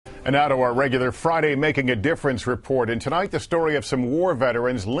And now to our regular Friday Making a Difference report. And tonight, the story of some war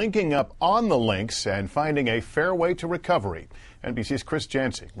veterans linking up on the links and finding a fair way to recovery. NBC's Chris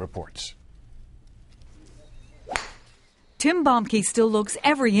Jansing reports. Tim Bomke still looks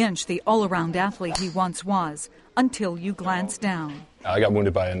every inch the all-around athlete he once was, until you glance down. I got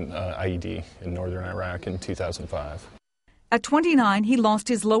wounded by an IED in northern Iraq in 2005. At 29, he lost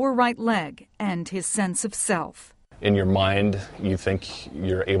his lower right leg and his sense of self. In your mind, you think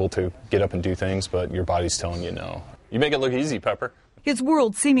you're able to get up and do things, but your body's telling you no. You make it look easy, Pepper. His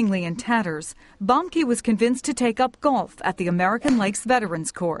world seemingly in tatters, Bomke was convinced to take up golf at the American Lakes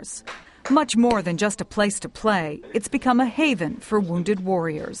Veterans Course. Much more than just a place to play, it's become a haven for wounded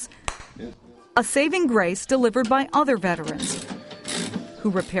warriors. A saving grace delivered by other veterans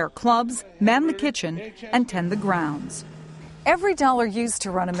who repair clubs, man the kitchen, and tend the grounds. Every dollar used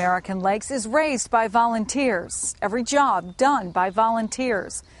to run American Lakes is raised by volunteers. Every job done by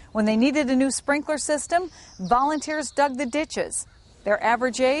volunteers. When they needed a new sprinkler system, volunteers dug the ditches. Their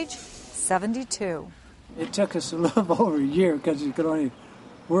average age, 72. It took us a little over a year because you could only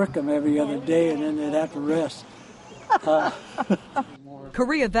work them every other day and then they'd have to rest.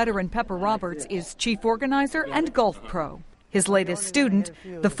 Korea veteran Pepper Roberts is chief organizer and golf pro. His latest student,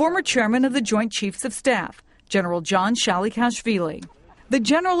 the former chairman of the Joint Chiefs of Staff, General John Shalikashvili. The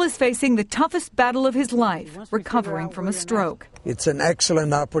general is facing the toughest battle of his life, recovering from a stroke. It's an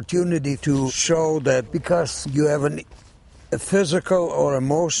excellent opportunity to show that because you have a physical or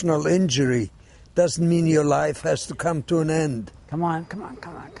emotional injury, doesn't mean your life has to come to an end. Come on.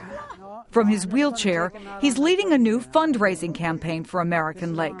 From his wheelchair, he's leading a new fundraising campaign for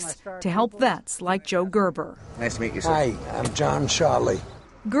American Lakes to help vets like Joe Gerber. Nice to meet you, sir. Hi, I'm John Shawley.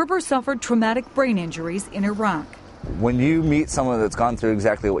 Gerber suffered traumatic brain injuries in Iraq. When you meet someone that's gone through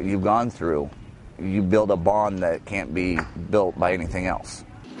exactly what you've gone through, you build a bond that can't be built by anything else.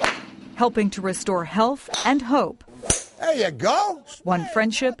 Helping to restore health and hope. There you go. One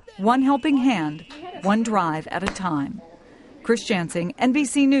friendship, one helping hand, one drive at a time. Chris Jansing,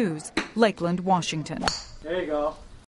 NBC News, Lakeland, Washington. There you go.